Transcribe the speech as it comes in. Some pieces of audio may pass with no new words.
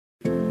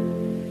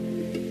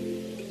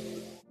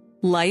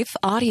Life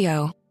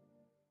Audio.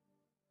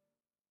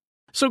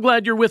 So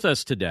glad you're with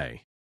us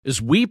today. As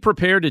we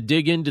prepare to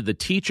dig into the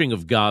teaching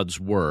of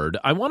God's Word,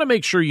 I want to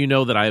make sure you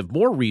know that I have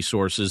more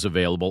resources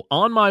available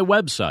on my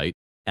website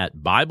at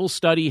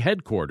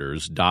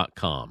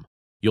BibleStudyHeadquarters.com.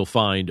 You'll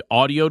find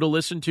audio to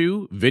listen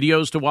to,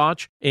 videos to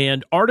watch,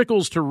 and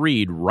articles to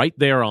read right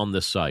there on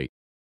the site.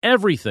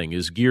 Everything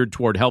is geared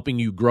toward helping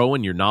you grow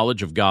in your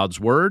knowledge of God's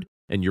Word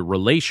and your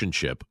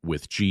relationship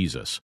with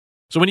Jesus.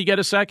 So when you get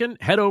a second,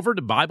 head over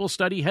to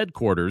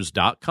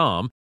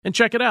BibleStudyHeadquarters.com and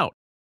check it out.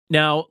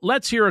 Now,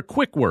 let's hear a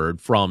quick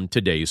word from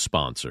today's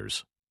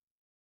sponsors.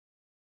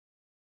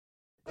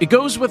 It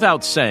goes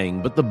without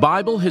saying, but the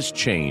Bible has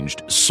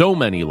changed so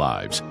many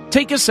lives.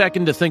 Take a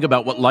second to think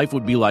about what life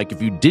would be like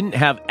if you didn't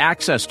have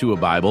access to a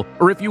Bible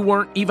or if you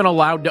weren't even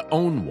allowed to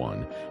own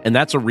one. And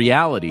that's a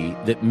reality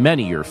that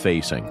many are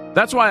facing.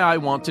 That's why I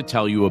want to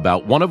tell you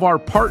about one of our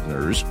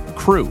partners,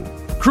 Cru.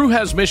 Cru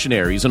has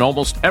missionaries in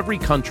almost every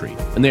country,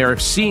 and they are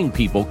seeing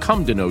people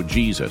come to know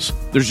Jesus.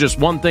 There's just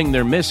one thing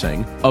they're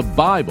missing, a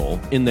Bible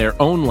in their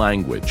own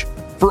language.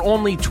 For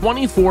only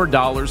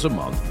 $24 a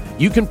month,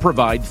 you can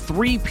provide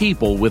 3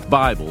 people with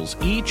Bibles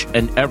each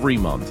and every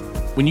month.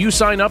 When you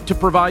sign up to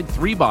provide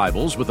 3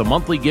 Bibles with a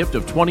monthly gift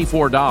of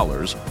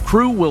 $24,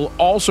 Cru will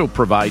also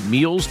provide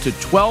meals to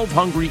 12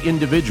 hungry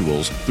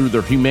individuals through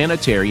their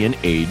humanitarian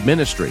aid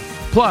ministry.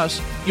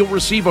 Plus, you'll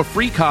receive a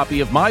free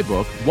copy of my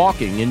book,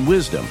 Walking in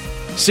Wisdom.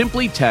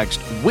 Simply text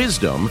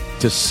WISDOM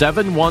to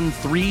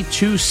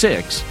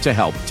 71326 to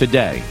help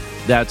today.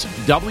 That's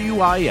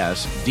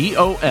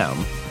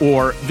WISDOM,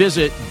 or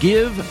visit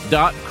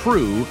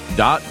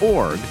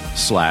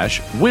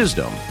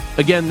give.cru.org/wisdom.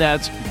 Again,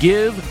 that's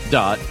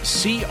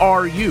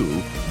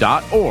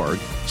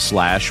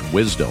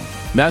give.cru.org/wisdom.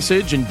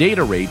 Message and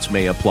data rates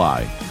may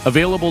apply.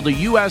 Available to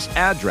U.S.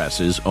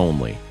 addresses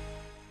only.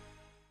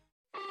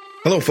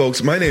 Hello,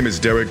 folks. My name is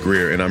Derek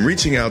Greer, and I'm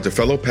reaching out to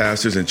fellow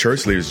pastors and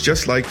church leaders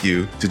just like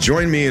you to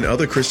join me and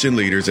other Christian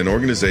leaders and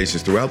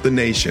organizations throughout the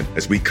nation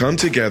as we come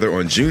together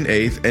on June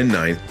 8th and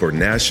 9th for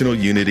National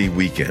Unity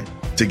Weekend.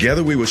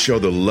 Together, we will show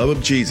the love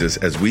of Jesus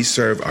as we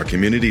serve our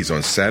communities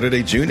on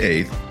Saturday, June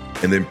 8th,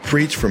 and then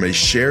preach from a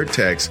shared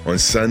text on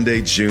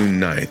Sunday, June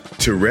 9th.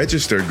 To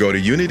register, go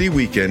to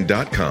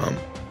unityweekend.com.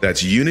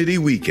 That's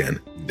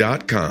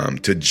unityweekend.com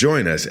to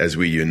join us as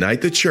we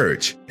unite the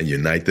church and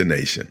unite the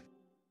nation.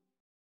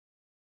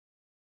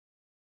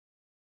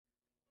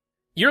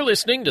 You're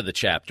listening to the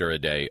Chapter a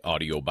Day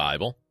audio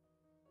Bible.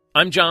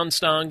 I'm John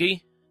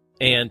Stange,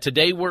 and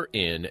today we're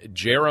in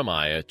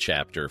Jeremiah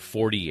chapter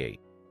 48.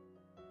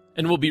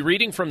 And we'll be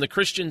reading from the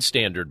Christian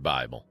Standard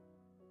Bible.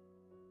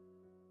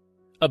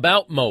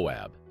 About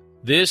Moab,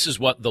 this is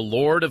what the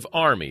Lord of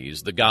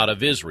armies, the God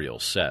of Israel,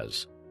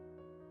 says.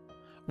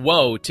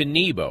 Woe to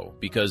Nebo,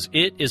 because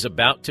it is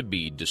about to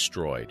be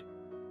destroyed.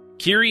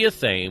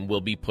 Kiriathaim will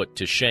be put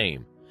to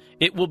shame.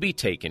 It will be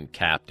taken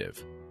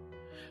captive.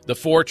 The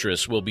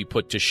fortress will be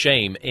put to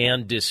shame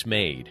and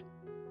dismayed.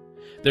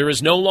 There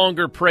is no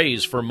longer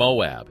praise for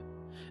Moab.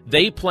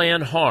 They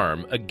plan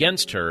harm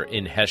against her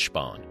in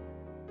Heshbon.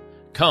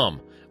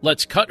 Come,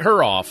 let's cut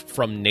her off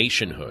from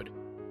nationhood.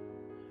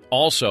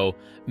 Also,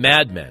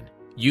 madmen,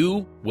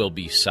 you will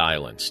be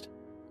silenced.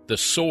 The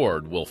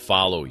sword will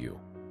follow you.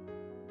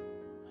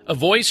 A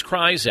voice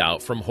cries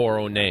out from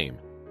Horonaim,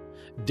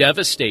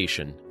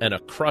 devastation and a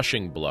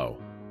crushing blow.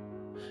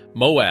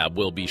 Moab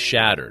will be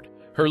shattered.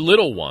 Her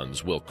little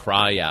ones will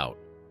cry out.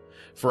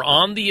 For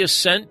on the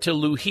ascent to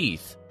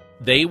Luhith,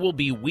 they will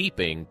be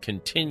weeping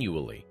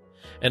continually,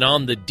 and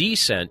on the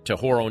descent to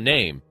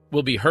Horonaim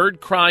will be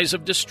heard cries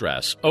of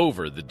distress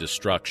over the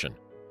destruction.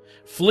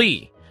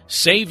 Flee,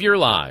 save your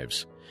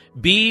lives.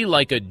 Be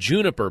like a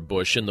juniper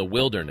bush in the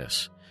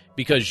wilderness.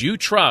 Because you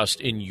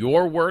trust in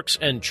your works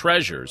and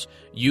treasures,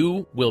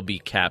 you will be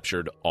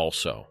captured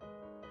also.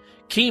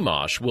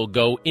 Chemosh will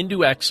go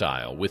into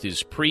exile with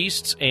his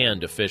priests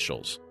and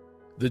officials.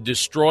 The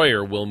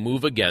destroyer will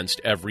move against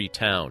every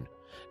town.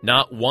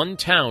 Not one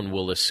town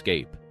will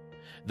escape.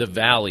 The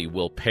valley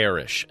will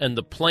perish, and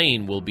the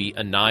plain will be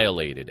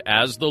annihilated,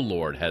 as the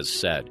Lord has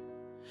said.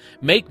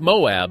 Make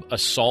Moab a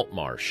salt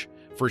marsh,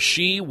 for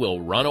she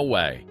will run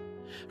away.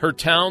 Her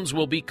towns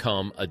will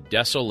become a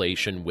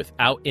desolation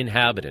without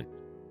inhabitant.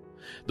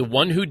 The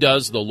one who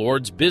does the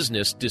Lord's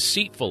business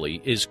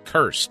deceitfully is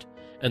cursed,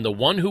 and the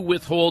one who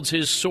withholds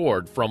his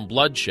sword from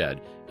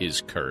bloodshed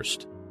is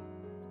cursed.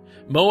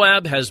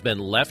 Moab has been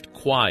left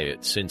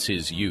quiet since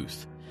his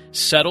youth,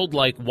 settled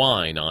like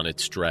wine on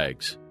its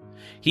dregs.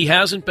 He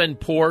hasn't been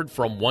poured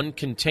from one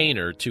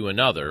container to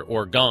another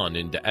or gone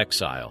into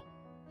exile.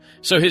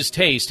 So his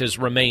taste has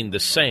remained the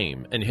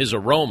same, and his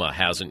aroma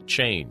hasn't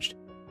changed.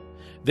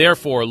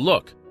 Therefore,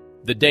 look,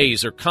 the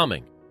days are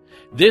coming.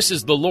 This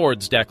is the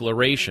Lord's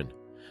declaration,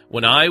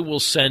 when I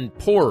will send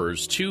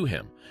pourers to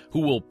him,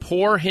 who will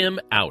pour him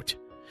out.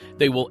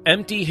 They will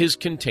empty his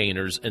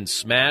containers and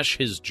smash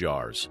his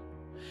jars.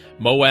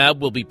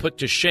 Moab will be put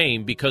to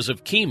shame because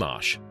of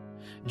Chemosh,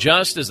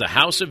 just as the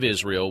house of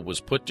Israel was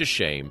put to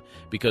shame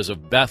because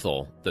of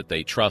Bethel that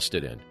they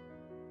trusted in.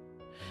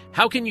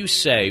 How can you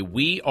say,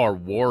 "We are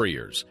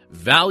warriors,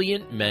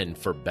 valiant men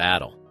for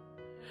battle"?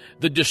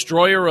 The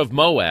destroyer of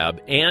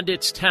Moab and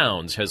its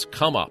towns has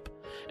come up,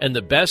 and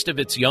the best of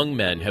its young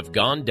men have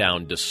gone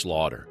down to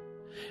slaughter.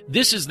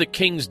 This is the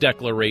king's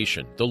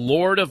declaration. The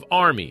Lord of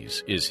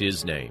armies is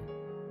his name.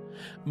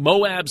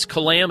 Moab's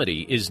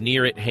calamity is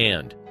near at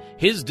hand.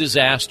 His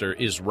disaster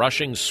is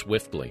rushing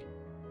swiftly.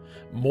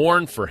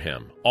 Mourn for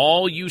him,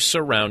 all you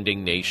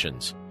surrounding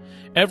nations.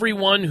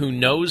 Everyone who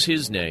knows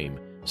his name,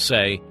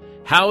 say,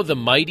 "How the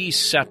mighty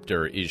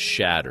scepter is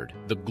shattered,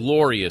 the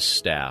glorious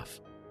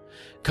staff."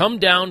 Come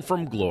down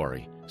from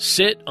glory,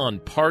 sit on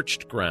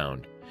parched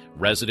ground,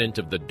 resident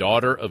of the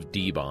daughter of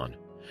Dibon.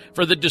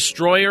 For the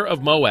destroyer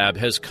of Moab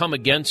has come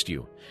against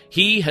you.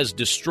 He has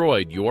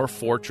destroyed your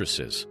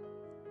fortresses.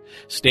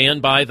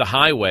 Stand by the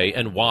highway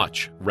and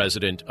watch,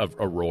 resident of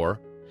Aroer.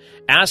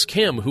 Ask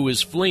him who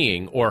is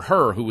fleeing or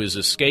her who is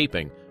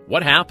escaping,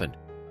 what happened?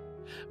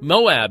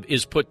 Moab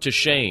is put to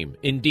shame,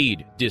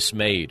 indeed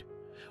dismayed.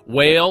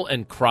 Wail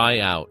and cry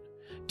out.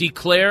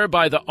 Declare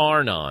by the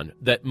Arnon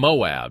that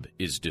Moab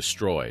is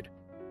destroyed.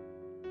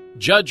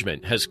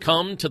 Judgment has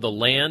come to the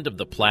land of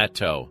the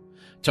plateau,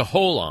 to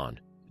Holon,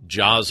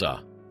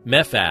 Jaza,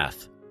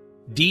 Mephath,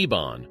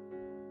 Dibon,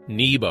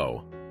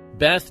 Nebo,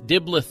 Beth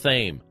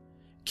Diblathaim,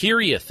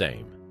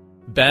 Kiriathaim,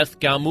 Beth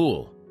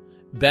Gamul,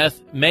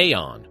 Beth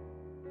Maon,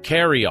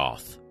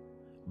 Kerioth,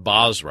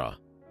 Basra,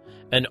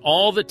 and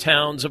all the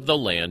towns of the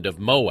land of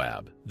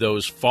Moab,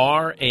 those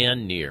far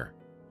and near.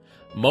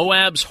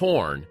 Moab's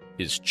horn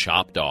is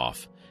chopped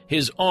off,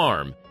 his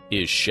arm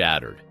is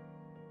shattered.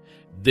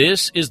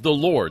 This is the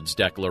Lord's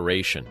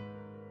declaration.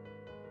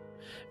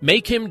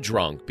 Make him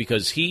drunk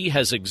because he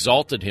has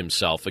exalted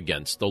himself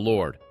against the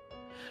Lord.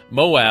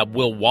 Moab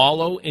will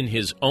wallow in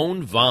his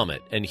own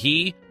vomit, and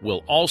he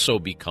will also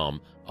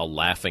become a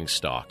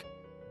laughingstock.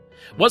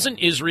 Wasn't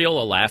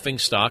Israel a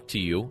laughingstock to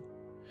you?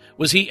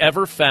 Was he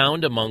ever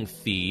found among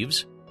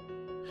thieves?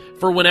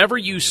 For whenever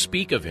you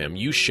speak of him,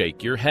 you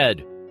shake your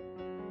head.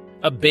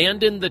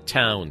 Abandon the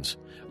towns.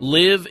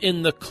 Live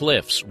in the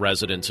cliffs,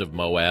 residents of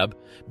Moab.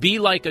 Be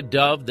like a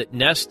dove that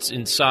nests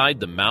inside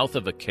the mouth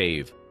of a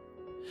cave.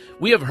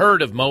 We have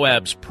heard of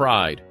Moab's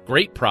pride,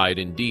 great pride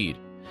indeed,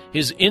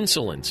 his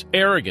insolence,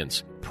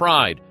 arrogance,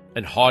 pride,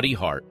 and haughty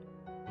heart.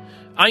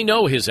 I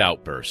know his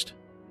outburst.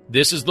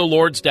 This is the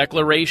Lord's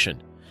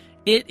declaration.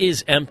 It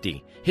is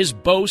empty. His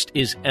boast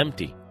is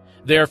empty.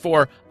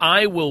 Therefore,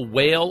 I will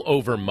wail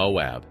over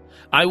Moab.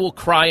 I will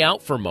cry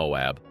out for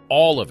Moab,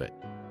 all of it.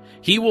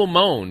 He will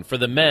moan for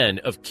the men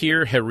of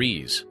Kir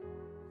Heriz.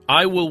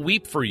 I will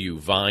weep for you,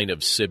 vine of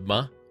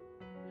Sibmah,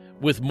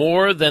 with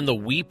more than the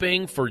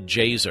weeping for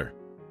Jazer.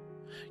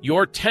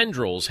 Your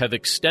tendrils have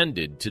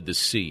extended to the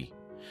sea.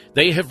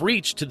 They have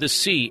reached to the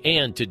sea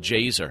and to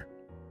Jazer.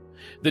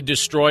 The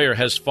destroyer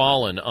has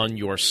fallen on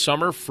your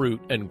summer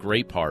fruit and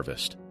grape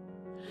harvest.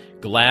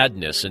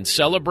 Gladness and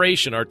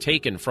celebration are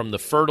taken from the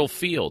fertile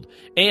field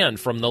and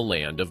from the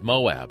land of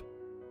Moab.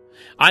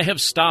 I have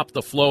stopped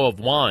the flow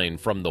of wine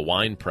from the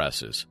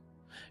winepresses.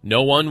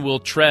 No one will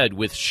tread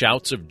with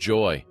shouts of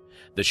joy.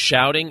 The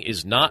shouting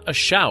is not a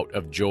shout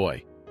of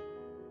joy.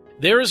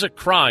 There is a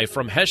cry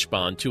from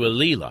Heshbon to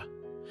Elilah.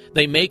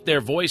 They make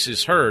their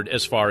voices heard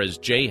as far as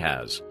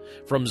Jahaz,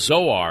 from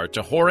Zoar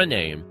to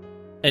Horonaim,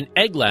 and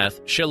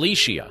Eglath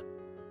Shalishia,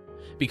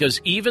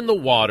 because even the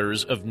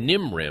waters of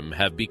Nimrim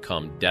have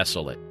become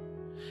desolate.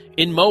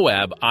 In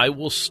Moab I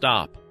will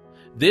stop.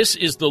 This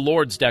is the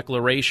Lord's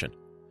declaration.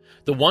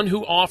 The one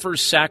who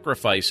offers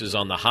sacrifices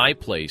on the high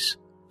place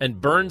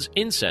and burns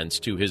incense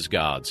to his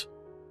gods.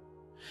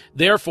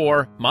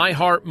 Therefore, my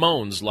heart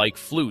moans like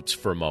flutes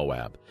for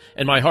Moab,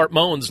 and my heart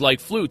moans like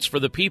flutes for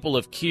the people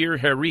of Kir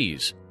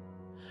Heriz.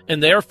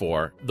 And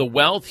therefore, the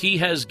wealth he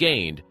has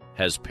gained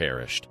has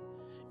perished.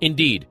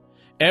 Indeed,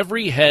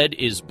 every head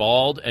is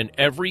bald and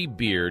every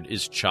beard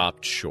is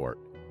chopped short.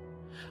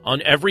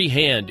 On every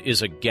hand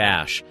is a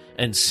gash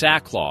and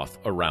sackcloth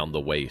around the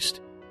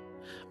waist.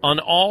 On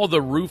all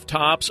the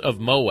rooftops of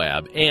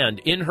Moab and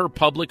in her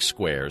public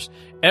squares,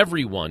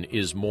 everyone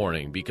is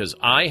mourning because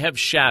I have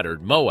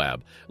shattered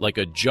Moab like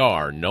a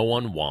jar no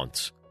one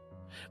wants.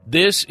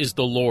 This is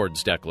the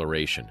Lord's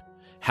declaration.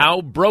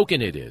 How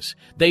broken it is.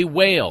 They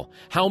wail.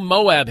 How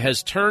Moab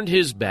has turned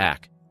his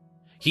back.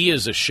 He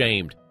is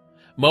ashamed.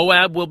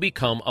 Moab will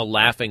become a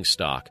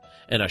laughingstock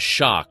and a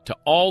shock to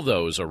all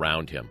those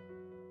around him.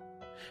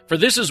 For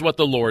this is what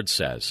the Lord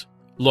says.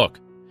 Look,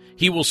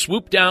 he will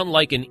swoop down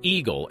like an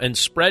eagle and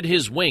spread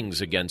his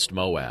wings against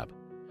Moab.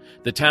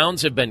 The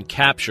towns have been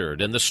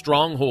captured and the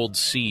strongholds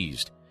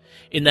seized.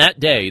 In that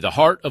day, the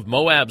heart of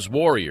Moab's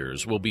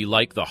warriors will be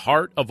like the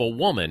heart of a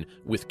woman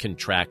with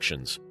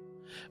contractions.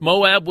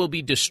 Moab will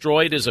be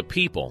destroyed as a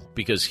people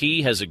because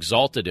he has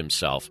exalted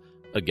himself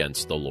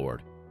against the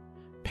Lord.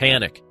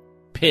 Panic,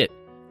 pit,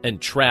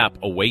 and trap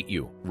await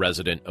you,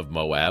 resident of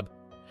Moab.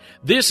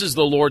 This is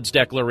the Lord's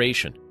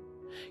declaration.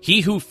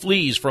 He who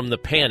flees from the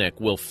panic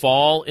will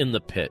fall in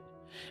the pit,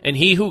 and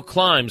he who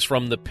climbs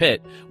from the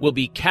pit will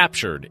be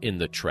captured in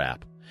the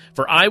trap.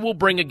 For I will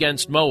bring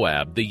against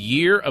Moab the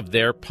year of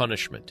their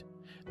punishment.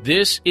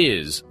 This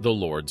is the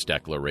Lord's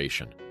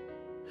declaration.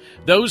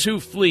 Those who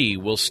flee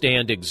will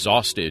stand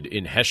exhausted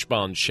in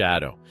Heshbon's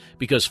shadow,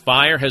 because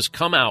fire has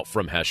come out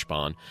from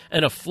Heshbon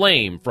and a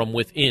flame from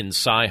within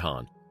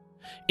Sihon.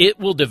 It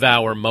will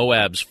devour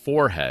Moab's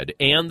forehead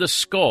and the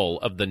skull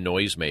of the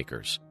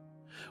noisemakers.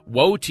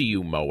 Woe to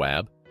you,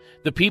 Moab!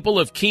 The people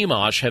of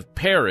Chemosh have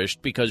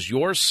perished because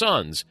your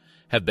sons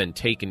have been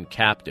taken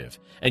captive,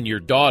 and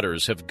your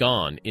daughters have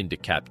gone into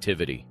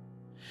captivity.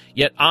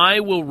 Yet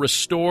I will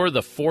restore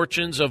the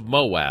fortunes of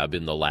Moab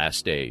in the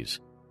last days.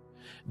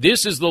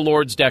 This is the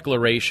Lord's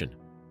declaration.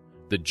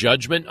 The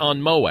judgment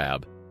on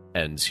Moab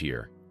ends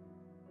here.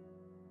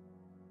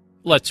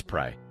 Let's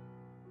pray.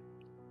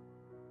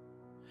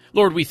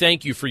 Lord, we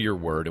thank you for your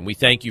word, and we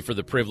thank you for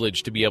the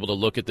privilege to be able to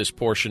look at this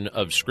portion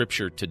of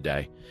Scripture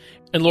today.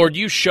 And Lord,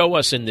 you show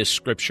us in this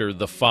Scripture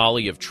the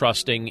folly of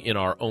trusting in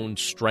our own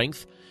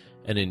strength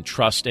and in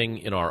trusting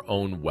in our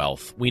own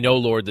wealth. We know,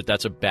 Lord, that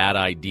that's a bad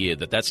idea,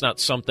 that that's not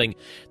something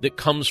that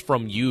comes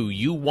from you.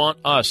 You want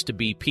us to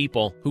be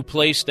people who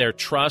place their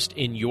trust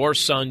in your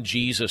Son,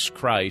 Jesus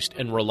Christ,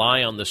 and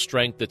rely on the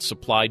strength that's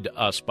supplied to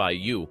us by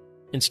you,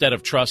 instead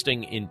of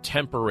trusting in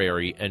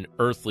temporary and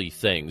earthly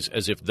things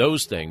as if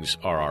those things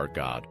are our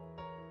God.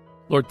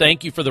 Lord,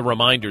 thank you for the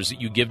reminders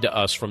that you give to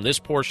us from this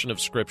portion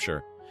of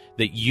Scripture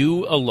that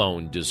you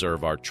alone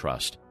deserve our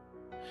trust.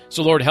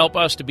 So, Lord, help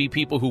us to be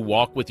people who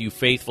walk with you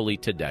faithfully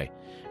today,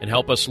 and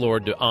help us,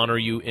 Lord, to honor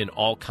you in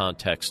all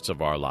contexts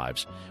of our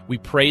lives. We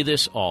pray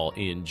this all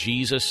in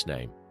Jesus'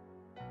 name.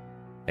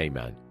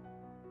 Amen.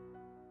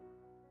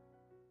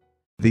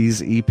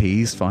 These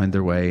EPs found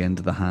their way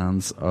into the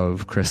hands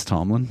of Chris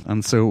Tomlin,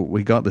 and so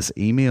we got this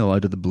email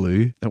out of the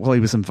blue that, well, he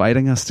was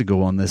inviting us to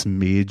go on this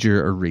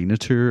major arena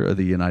tour of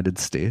the United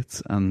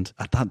States, and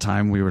at that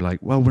time we were like,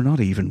 well, we're not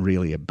even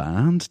really a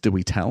band. Do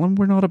we tell him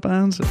we're not a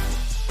band?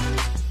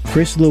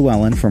 Chris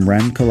Llewellyn from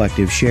Rem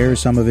Collective shares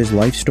some of his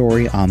life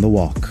story on The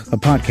Walk, a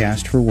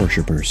podcast for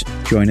worshipers.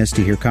 Join us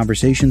to hear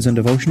conversations and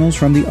devotionals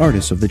from the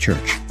artists of the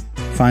church.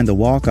 Find The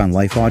Walk on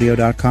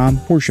lifeaudio.com,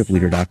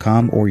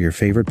 worshipleader.com, or your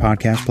favorite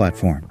podcast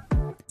platform.